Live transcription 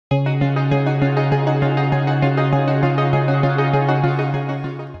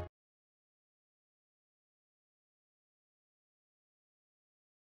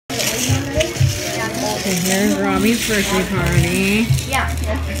birthday party. Yeah.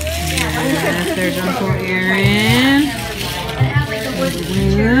 Yes, there's Uncle Aaron.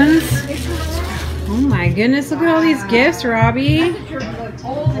 Balloons. Oh my goodness, look at all these gifts, Robbie.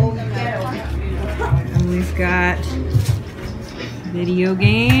 And we've got video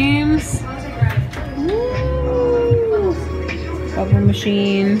games. Woo. Bubble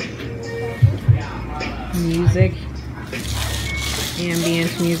machine. Music.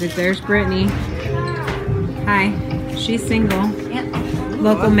 Ambient music. There's Brittany. Hi. She's single. Yep.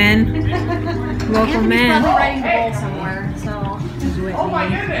 Local men. Local men. Riding the bull somewhere, so. Oh my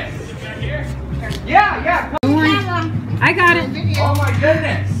goodness! Yeah. I got it. Oh my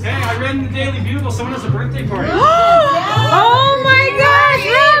goodness! Hey, I read in the Daily Bugle someone has a birthday party. Oh my gosh,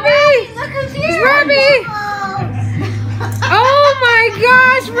 Robbie! Look who's here! It's Robbie! Oh my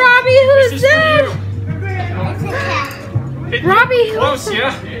gosh, Robbie, who's that? Robbie, who? Close,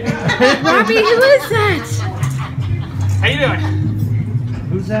 yeah. Robbie, who is that? How you doing?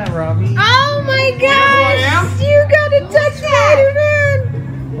 Who's that, Robbie? Oh my gosh! You got to touch Spider-Man!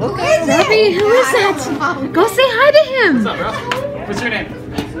 Robbie, who is that? Go say hi to him! What's up, bro? What's your name?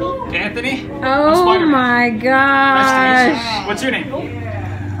 Anthony? Oh my gosh! Nice to meet you. What's your name?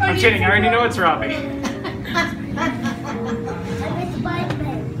 I'm kidding, I already know it's Robbie.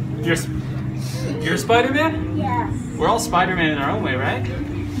 You're Spider-Man? Yes. We're all Spider-Man in our own way, right?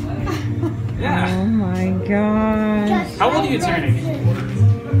 Yeah. Oh my gosh. How old are you turning?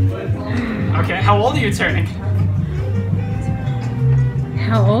 Okay, how old are you turning?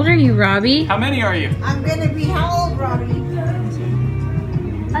 How old are you, Robbie? How many are you? I'm gonna be how old, Robbie?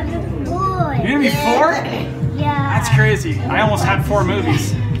 I'm a boy. You're gonna be 4? Yeah. That's crazy. I almost had 4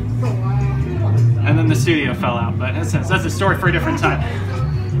 movies. And then the studio fell out, but that's a story for a different time.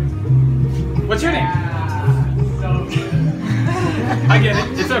 What's your name? I get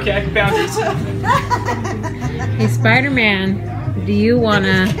it. It's okay. Boundaries. Hey, Spider-Man, do you want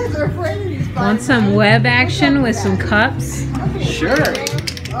some web action with some cups? Sure.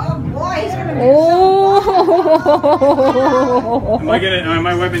 Oh boy, he's gonna be Oh! Am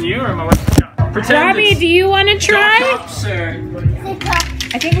I webbing you or am I webbing you? Pretend Robbie, it's do you want to try? cups or...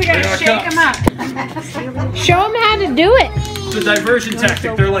 I think we gotta They are shake cups. them up. Show them how to do it. It's a diversion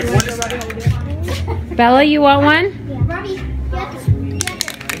tactic. They're like, what is that? Bella, you want one? Robbie, you have to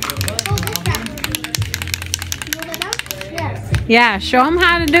hold this down. You hold it down? Yes. Yeah, show them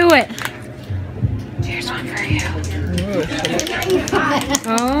how to do it. Here's one for you.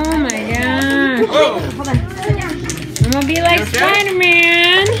 Oh my gosh. Oh! I'm gonna be like Okay.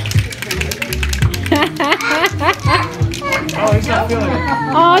 Spider-Man. Oh, he's not feeling it.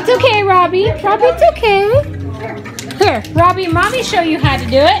 Oh, it's okay, Robbie. Robbie, it's okay. Here, Robbie, Mommy show you how to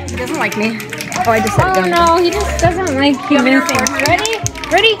do it. He doesn't like me. Oh, I just said Oh no, he just doesn't like human things. Ready?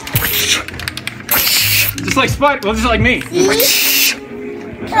 Ready? Just like Spider. Well, just like me.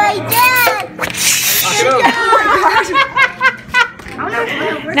 Hey, Dad! Knock it over.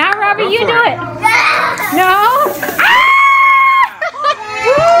 Now, Robbie, you do it. No?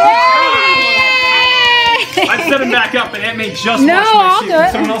 I'd set him back up, and Aunt May just No, washed my I'll shoes. do it.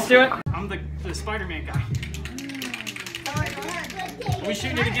 Can someone else do it? I'm the Spider-Man guy. Are we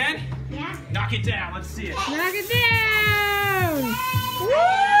shooting it again? Yeah. Knock it down. Let's see it. Knock it down.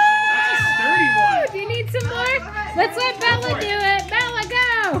 That's a sturdy one. Do you need some more? Let's let Bella do it. Bella,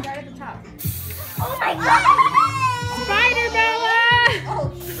 go. Oh my God! Spider Bella.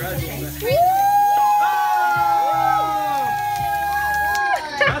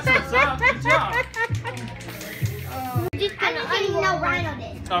 That's what's up. Good job. Just gonna unroll Rhino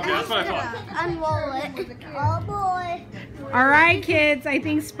did. Okay, that's what I thought. Unroll it. Oh boy. All right, kids. I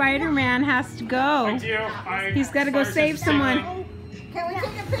think Spider-Man has to go. He's got to go save someone. Can we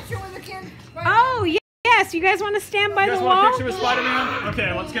take a picture with the kid? Oh, yes. You guys want to stand by You the guys want a wall? picture with Spider-Man?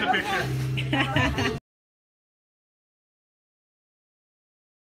 Okay, let's get a picture.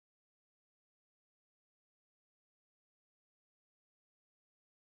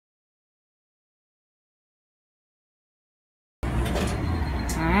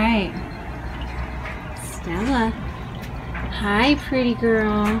 All right. Stella. Hi, pretty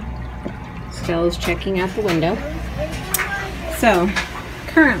girl. Stella's checking out the window. So,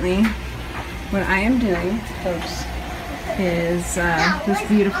 currently, what I am doing, folks, is this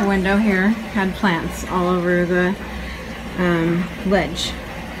beautiful window here had plants all over the ledge.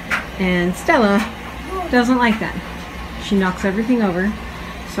 And Stella doesn't like that. She knocks everything over.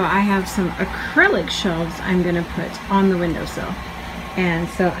 So I have some acrylic shelves I'm going to put on the windowsill. And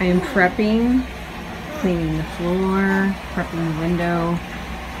so I am prepping, cleaning the floor, prepping the window.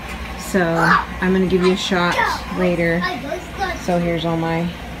 So I'm going to give you a shot later. So here's all my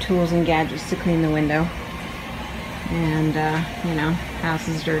tools and gadgets to clean the window. and you know, house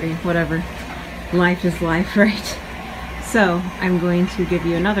is dirty, whatever. Life is life, right? So I'm going to give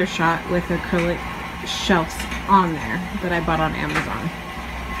you another shot with acrylic shelves on there that I bought on Amazon.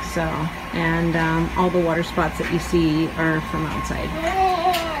 So, and all the water spots that you see are from outside,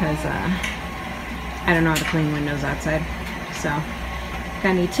 because I don't know how to clean windows outside. So,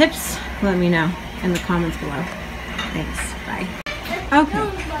 got any tips? Let me know in the comments below. Thanks, bye. Okay,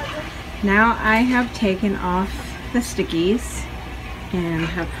 now I have taken off the stickies and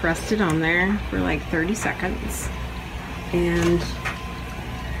have pressed it on there for like 30 seconds and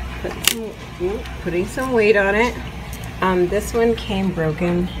putting some weight on it. This one came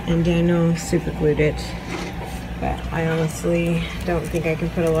broken and Daniel super glued it, but I honestly don't think I can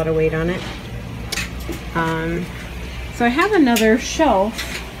put a lot of weight on it. So I have another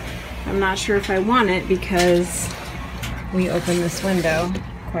shelf. I'm not sure if I want it because we open this window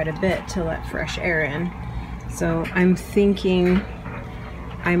quite a bit to let fresh air in. So I'm thinking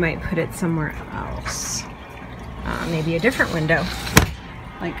I might put it somewhere else. Maybe a different window,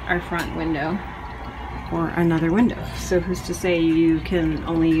 like our front window or another window. So who's to say you can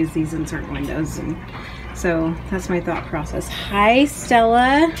only use these in certain windows? And so that's my thought process. Hi,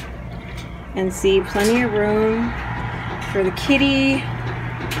 Stella. And see, plenty of room for the kitty.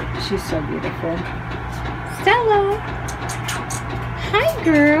 She's so beautiful. Stella. Hi,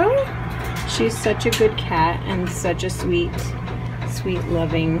 girl. She's such a good cat and such a sweet,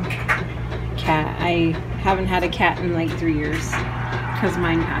 loving cat. I haven't had a cat in like 3 years because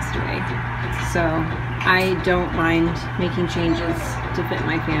mine passed away. So I don't mind making changes to fit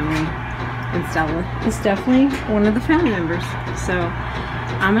my family. And Stella is definitely one of the family members. So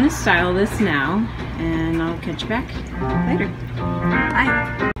I'm gonna style this now and I'll catch you back later.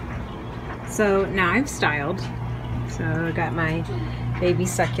 Bye. So now I've styled. So I got my baby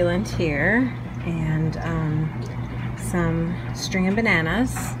succulent here and some string of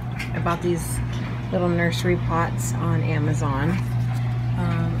bananas. I bought these little nursery pots on Amazon.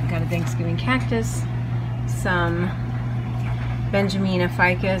 Got a Thanksgiving cactus, some Benjamina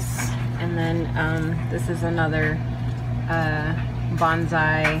ficus, and then this is another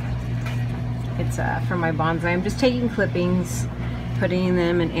bonsai. It's from my bonsai. I'm just taking clippings, putting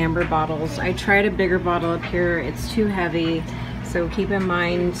them in amber bottles. I tried a bigger bottle up here. It's too heavy, so keep in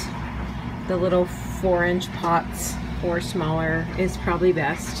mind the little 4-inch pots or smaller is probably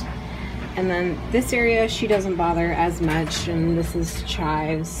best. And then this area she doesn't bother as much, and this is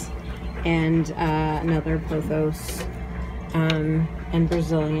chives and another pothos and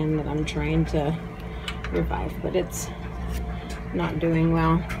Brazilian that I'm trying to revive, but it's not doing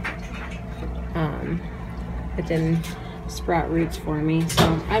well. It didn't sprout roots for me, so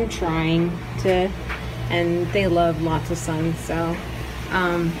I'm trying to, and they love lots of sun. So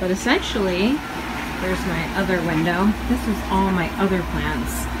but essentially there's my other window. This is all my other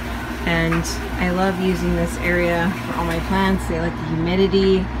plants, and I love using this area for all my plants. They like the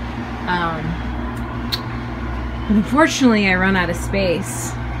humidity. But unfortunately I run out of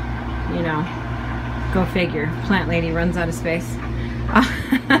space, you know, go figure, plant lady runs out of space.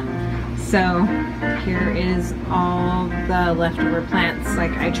 So here is all the leftover plants.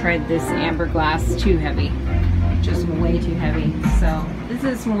 Like I tried this amber glass, too heavy, just way too heavy. So this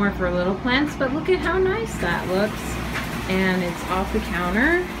is more for little plants, but look at how nice that looks. And it's off the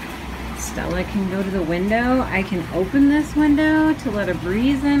counter. Stella can go to the window. I can open this window to let a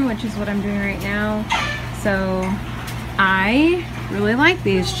breeze in, which is what I'm doing right now. So I really like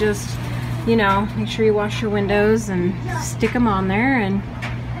these. Just, you know, make sure you wash your windows and stick them on there, and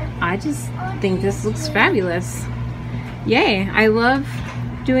I just think this looks fabulous. Yay, I love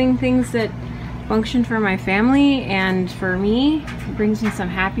doing things that function for my family and for me. It brings me some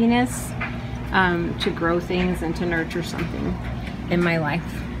happiness to grow things and to nurture something in my life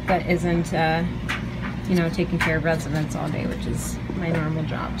that isn't, you know, taking care of residents all day, which is my normal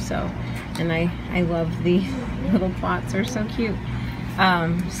job. So, and I love the little pots, are so cute.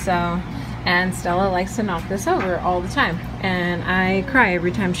 And Stella likes to knock this over all the time, and I cry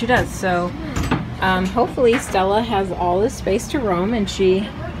every time she does. So hopefully Stella has all this space to roam, and she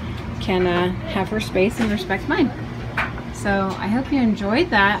can have her space and respect mine. So I hope you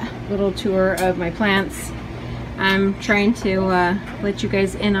enjoyed that little tour of my plants. I'm trying to let you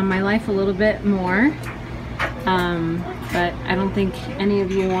guys in on my life a little bit more, but I don't think any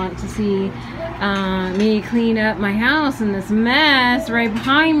of you want to see me clean up my house and this mess right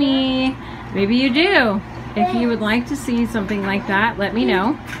behind me. Maybe you do. If you would like to see something like that, let me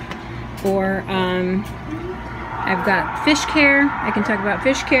know. Or I've got fish care. I can talk about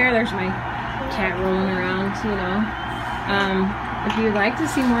fish care. There's my cat rolling around, you know. If you'd like to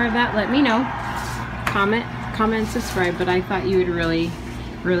see more of that, let me know. Comment comment, subscribe, but I thought you would really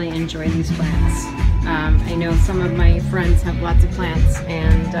enjoy these plants. I know some of my friends have lots of plants,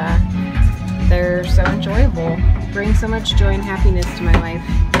 and they're so enjoyable. Bring so much joy and happiness to my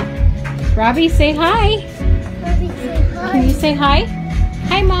life. Robbie, say hi. Robbie, say hi. Can you say hi?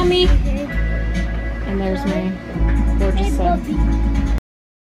 Hi, Mommy. And there's my gorgeous son.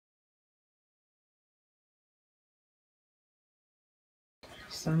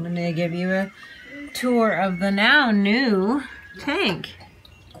 So I'm going to give you a tour of the now new tank.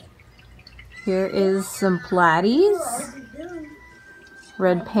 Here is some platies.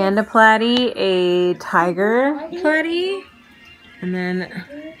 Red panda platy, a tiger platy, and then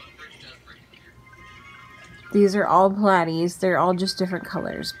these are all platies. They're all just different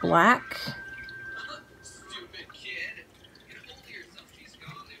colors. Black.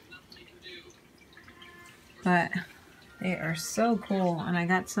 But they are so cool. And I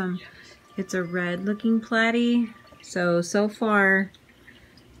got some, it's a red looking platy. So far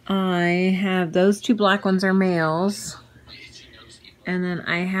I have those two black ones are males. And then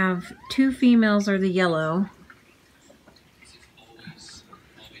I have two females are the yellow.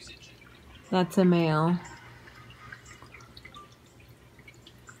 That's a male.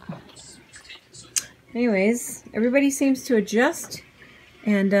 Anyways, everybody seems to adjust,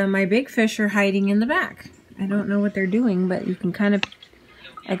 and my big fish are hiding in the back. I don't know what they're doing, but you can kind of...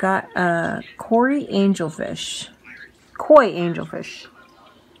 I got a koi angelfish,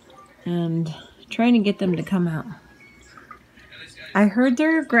 and trying to get them to come out. I heard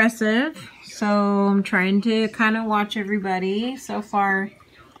they're aggressive, so I'm trying to kind of watch everybody. So far,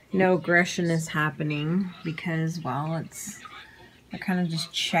 no aggression is happening because, well, they're kind of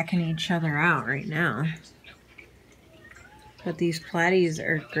just checking each other out right now. But these platies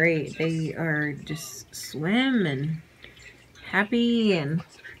are great. They are just slim and happy, and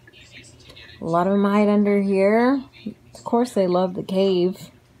a lot of them hide under here. Of course, they love the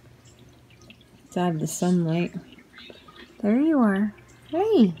cave. It's out of the sunlight. There you are.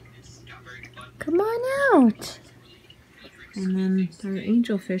 Hey, come on out. And then our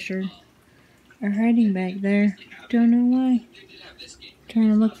angelfish are hiding back there. Don't know why. Trying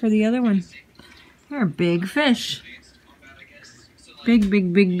to look for the other one. They're big fish. Big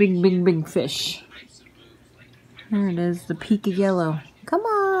fish. There it is, the peak of yellow. Come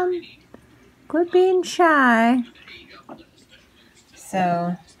on. Quit being shy.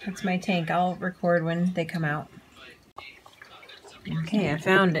 So, that's my tank. I'll record when they come out. Okay, I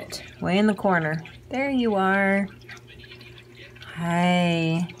found it. Way in the corner. There you are.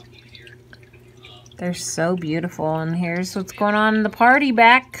 Hi. They're so beautiful. And here's what's going on in the party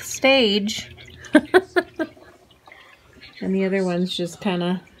backstage. And the other one's just kind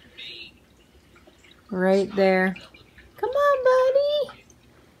of right there. Come on, buddy.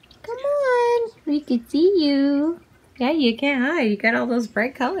 Come on. We can see you. Yeah, you can't hide. You got all those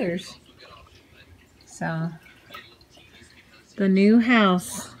bright colors. So... the new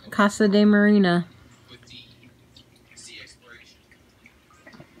house, Casa de Marina.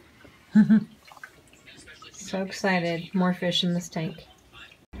 So excited. More fish in this tank.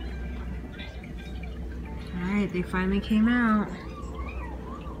 Alright, they finally came out.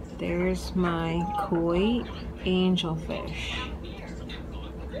 There's my koi angelfish.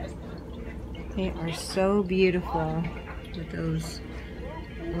 They are so beautiful with those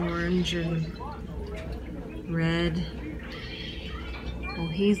orange and red. Well,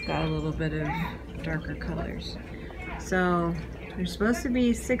 he's got a little bit of darker colors. So they're supposed to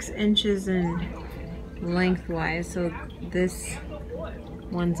be 6 inches in lengthwise, so this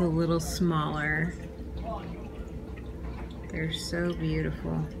one's a little smaller. They're so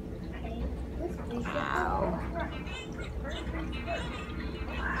beautiful. Wow.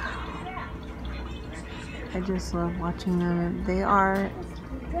 I just love watching them. They are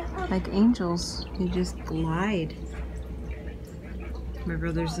like angels. They just glide. My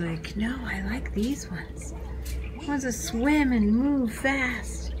brother's like, no, I like these ones. The ones that swim and move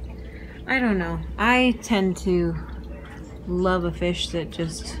fast. I don't know. I tend to love a fish that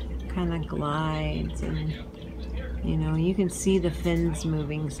just kind of glides, and you know, you can see the fins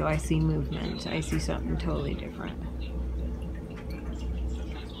moving, so I see movement. I see something totally different.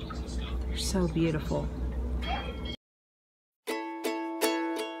 They're so beautiful.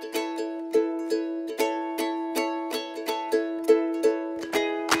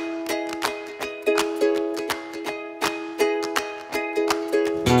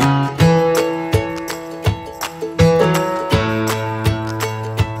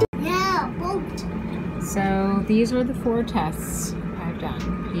 So these are the 4 tests I've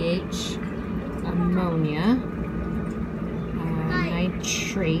done. pH, ammonia,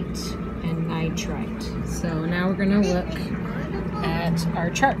 nitrate, and nitrite. So now we're gonna look at our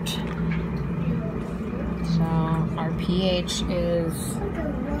chart. So our pH is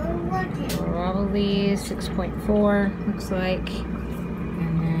probably 6.4, looks like.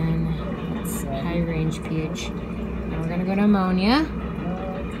 And then that's high range pH. Now we're gonna go to ammonia.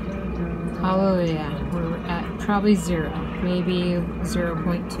 Hallelujah. We're at probably 0, maybe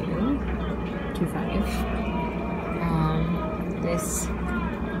 0.225. This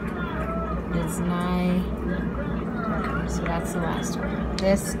is okay, so that's the last one.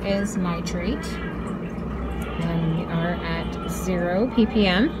 This is nitrate. And we are at 0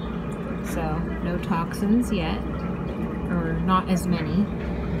 ppm. So no toxins yet, or not as many.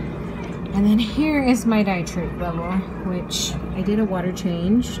 And then here is my nitrate level, which I did a water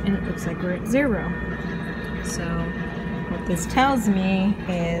change and it looks like we're at 0. So what this tells me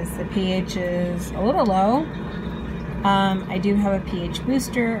is the pH is a little low. I do have a pH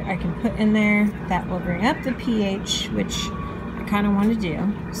booster I can put in there that will bring up the pH, which I kind of want to do.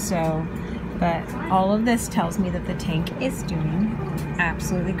 So, but all of this tells me that the tank is doing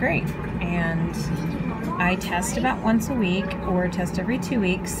absolutely great. And I test about once a week or test every 2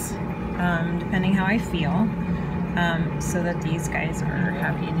 weeks, depending how I feel, so that these guys are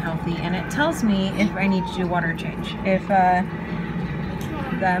happy and healthy. And it tells me if I need to do water change. If the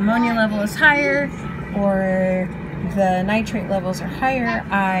ammonia level is higher or the nitrate levels are higher,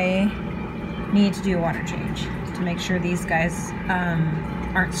 I need to do a water change to make sure these guys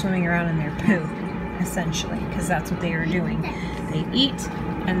aren't swimming around in their poo, essentially, because that's what they are doing. They eat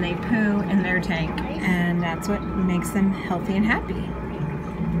and they poo in their tank, and that's what makes them healthy and happy.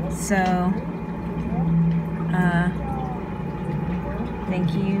 So,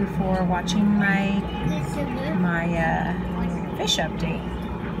 thank you for watching my fish update.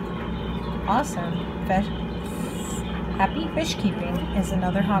 Awesome. Happy fish keeping is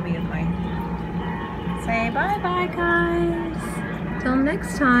another hobby of mine. Say bye-bye, guys. Till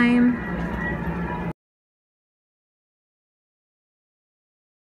next time.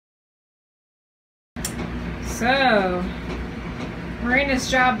 So, Marina's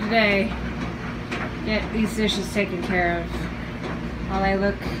job today, get these dishes taken care of while I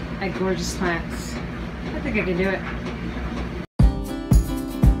look at gorgeous plants. I think I can do it.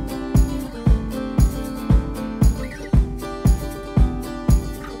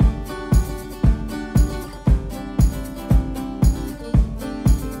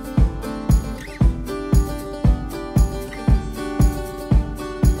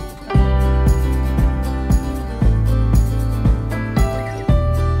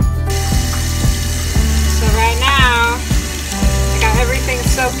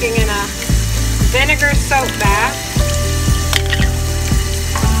 Soaking in a vinegar soap bath.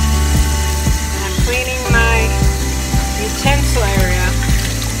 And I'm cleaning my utensil area.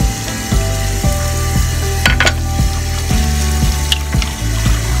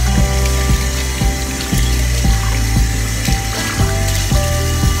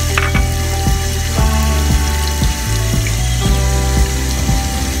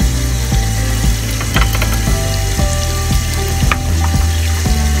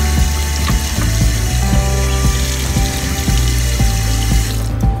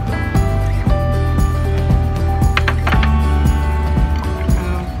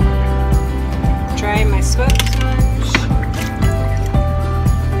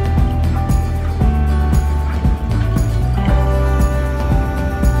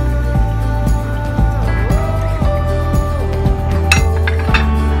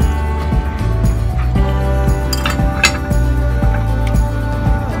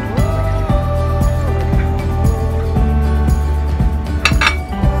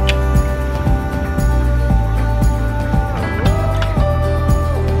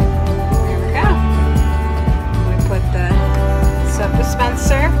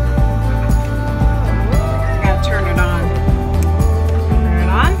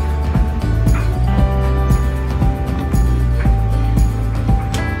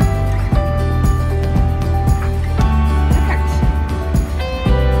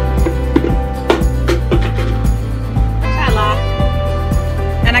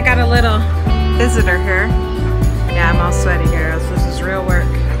 Visitor here. Yeah, I'm all sweaty here. This is real work.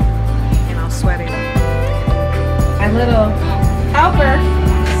 And all sweaty. My little helper,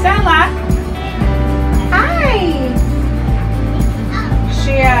 Stella. Hi!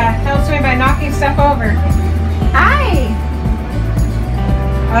 She helps me by knocking stuff over. Hi!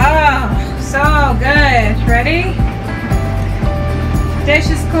 Oh, so good. Ready?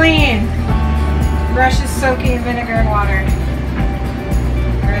 Dish is clean. Brush is soaking in vinegar and water.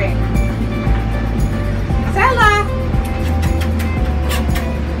 Great. Stella!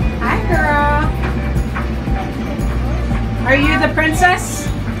 Hi, girl. Are you the princess?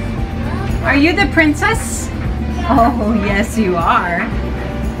 Are you the princess? Oh, yes, you are.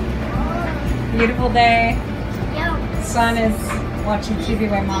 Beautiful day. Son is watching TV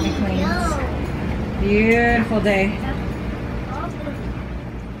while mommy cleans. Beautiful day.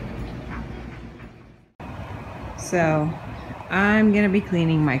 So, I'm gonna be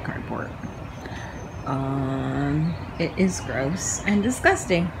cleaning my carport. It is gross and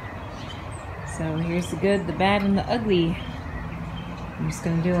disgusting. So here's the good, the bad, and the ugly. I'm just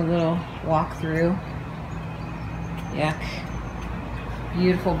gonna do a little walkthrough. Yuck.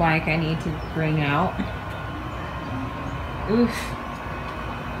 Beautiful bike I need to bring out. Oof.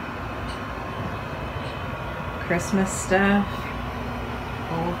 Christmas stuff.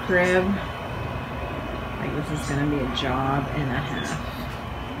 Old crib. Like this is gonna be a job and a half.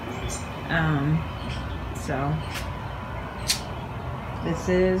 So this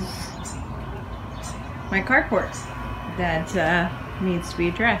is my carport that needs to be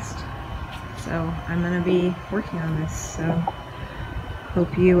addressed. So I'm gonna be working on this. So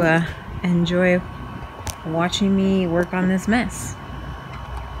hope you enjoy watching me work on this mess.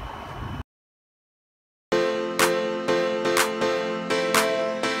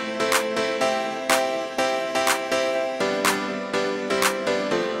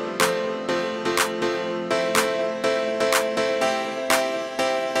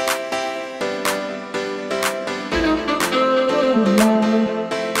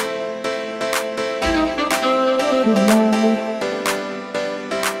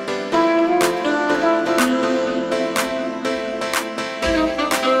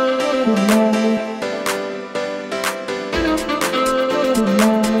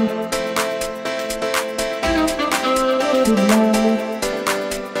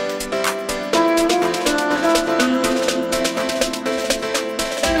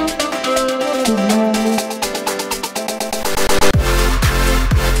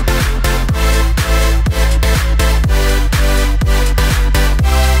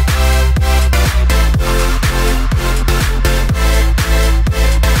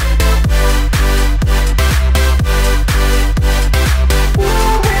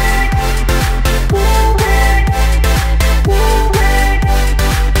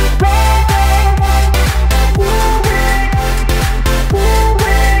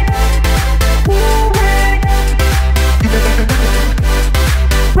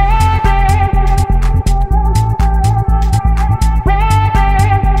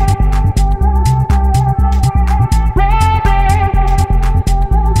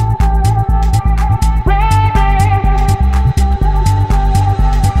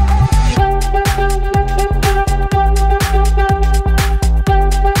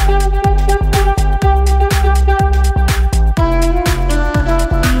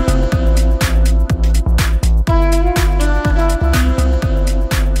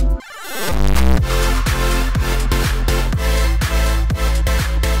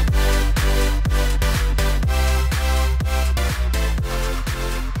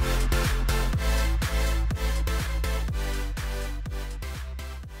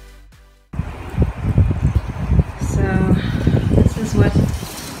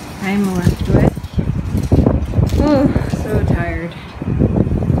 I'm left with. Oh, so tired.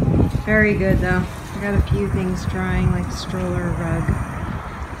 Very good though. I got a few things drying, like a stroller rug,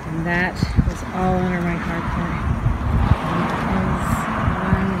 and that was all under my carport because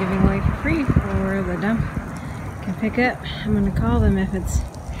I'm giving away for free for the dump. Can pick up. I'm gonna call them if it's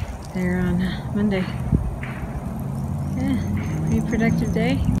there on Monday. Yeah, pretty productive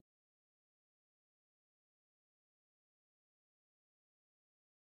day.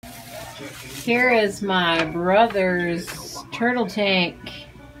 Here is my brother's turtle tank.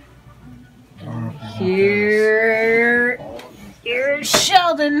 Here's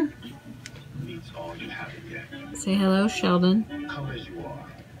Sheldon. Say hello, Sheldon.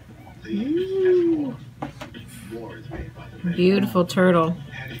 Ooh. Beautiful turtle.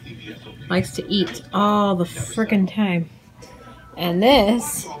 Likes to eat all the frickin' time. And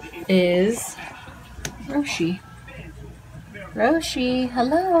this is Roshi. Roshi,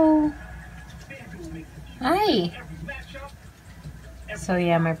 hello. Hi. So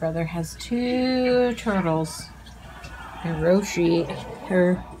yeah, my brother has two turtles. And Roshi,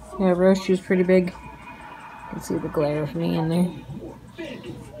 Roshi's pretty big. You can see the glare of me in there.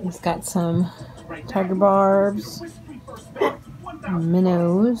 He's got some tiger barbs,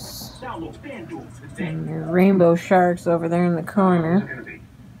 minnows, and the rainbow sharks over there in the corner.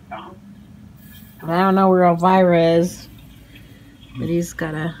 I don't know where Elvira is, but he's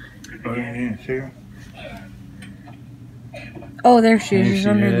got a Oh, there she is. There She's she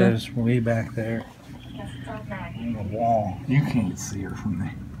under the... is, way back there. On the wall. You can't see her from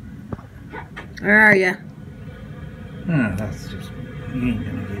there. Where are you? Oh, that's just... You ain't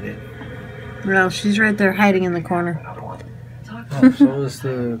gonna get it. Well, she's right there hiding in the corner. Oh, so is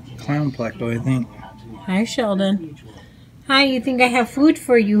the clown plecto, I think. Hi, Sheldon. Hi, you think I have food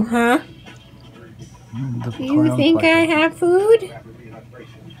for you, huh? The You clown think I plecto. have food?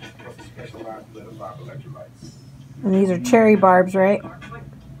 And these are cherry barbs, right?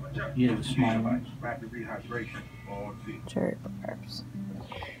 Yeah, the small one. Cherry barbs.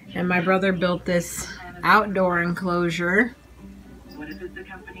 And my brother built this outdoor enclosure.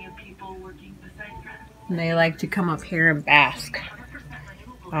 And they like to come up here and bask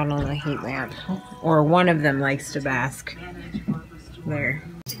out on the heat lamp. Or one of them likes to bask. There.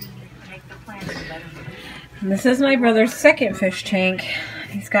 And this is my brother's second fish tank.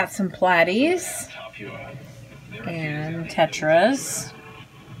 He's got some platies and tetras.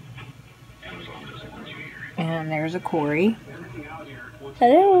 And there's a Cory.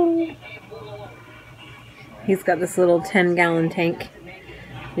 Hello. He's got this little 10-gallon tank.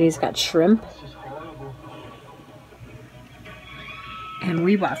 And he's got shrimp. And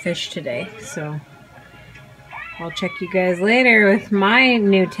we bought fish today, so I'll check you guys later with my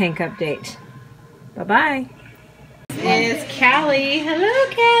new tank update. Bye-bye. This is Callie. Hello,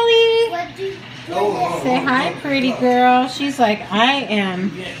 Callie. Say hi, pretty girl. She's like, I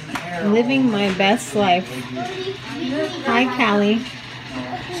am living my best life. Hi, Callie.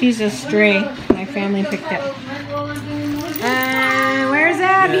 She's a stray. My family picked up. Where's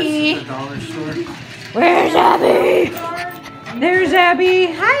Abby? Yes, the dollar store. Where's Abby? There's Abby.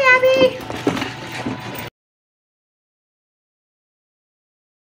 Hi, Abby.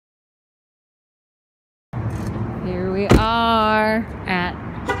 Here we are at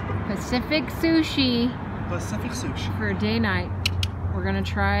Pacific Sushi Pacific Sushi. for day night. We're gonna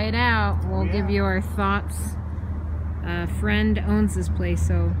try it out. We'll give you our thoughts. A friend owns this place,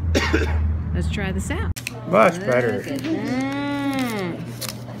 so let's try this out. Much better. Look at that.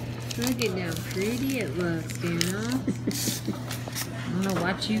 Look at how pretty it looks, you know? I'm gonna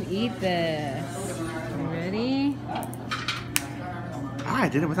watch you eat this. You ready? I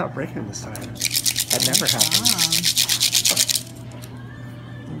did it without breaking this time. That never happened.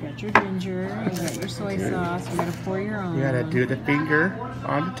 You got your ginger, you got your soy sauce, you gotta pour your own. You gotta do the finger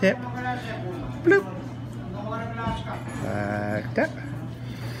on the tip. Bloop. Like that.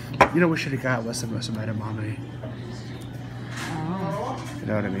 You know what we should have got was some edamame. Oh. You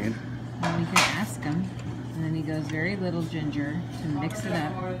know what I mean? Well, we can ask him. And then he goes very little ginger to mix it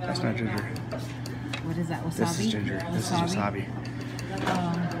up. That's not ginger. What is that? Wasabi? This is ginger. This is wasabi.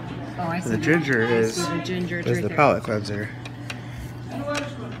 Oh, I see. The ginger is the ginger. It's is right the there. palate cleanser.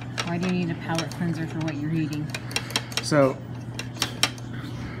 Why do you need a palate cleanser for what you're eating? So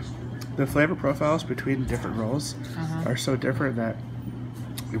the flavor profiles between different rolls are so different that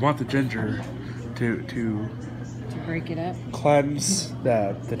we want the ginger to To break it up. cleanse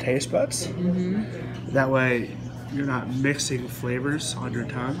the taste buds. Mm-hmm. That way you're not mixing flavors on your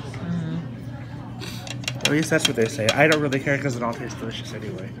tongue. Mm-hmm. At least that's what they say. I don't really care because it all tastes delicious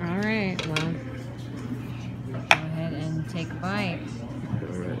anyway. All right. Well, go ahead and take a bite.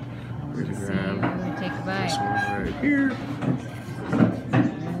 Alright. We're Let's gonna see. grab Take a this bite. one right here.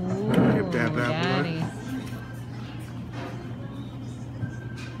 Ooh, Dip that bad boy. daddy.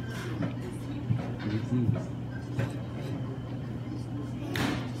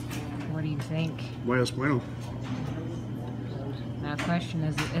 What do you think? Buenos bueno. Now, question,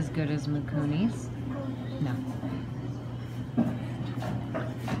 is it as good as Mukuni's? No.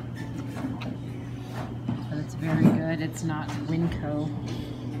 But it's very good. It's not Winco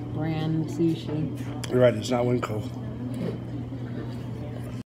brand sushi. You're right, it's not Winco.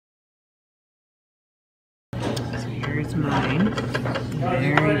 So here's mine.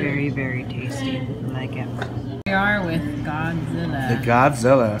 Very, very, very tasty. I like it. We are with Godzilla. The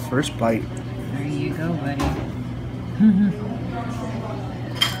Godzilla first bite. There you go, buddy.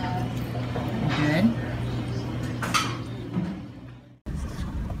 Good.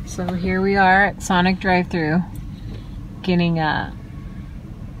 So here we are at Sonic Drive-Thru, getting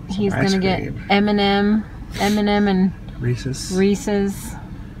he's Ice gonna get cream. M&M and Reese's.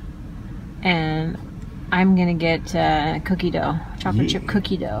 and I'm gonna get cookie dough, chocolate chip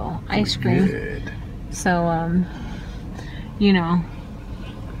cookie dough ice cream. Good. So you know,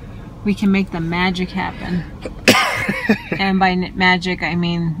 we can make the magic happen. And by magic I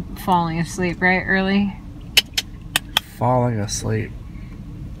mean falling asleep, right, early? Falling asleep.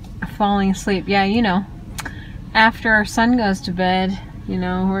 Falling asleep, yeah, you know. After our son goes to bed, you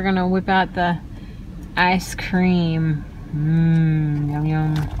know, we're gonna whip out the ice cream.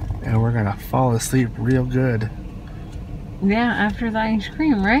 fall asleep real good. Yeah, after the ice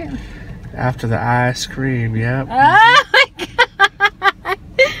cream, right? After the ice cream, yep. Oh my god!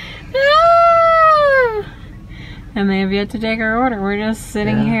 Ah! And they have yet to take our order. We're just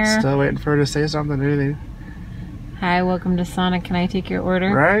sitting here. Still waiting for her to say something, anything. Hi, welcome to Sonic. Can I take your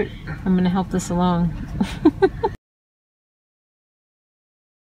order? Right? I'm gonna help this along.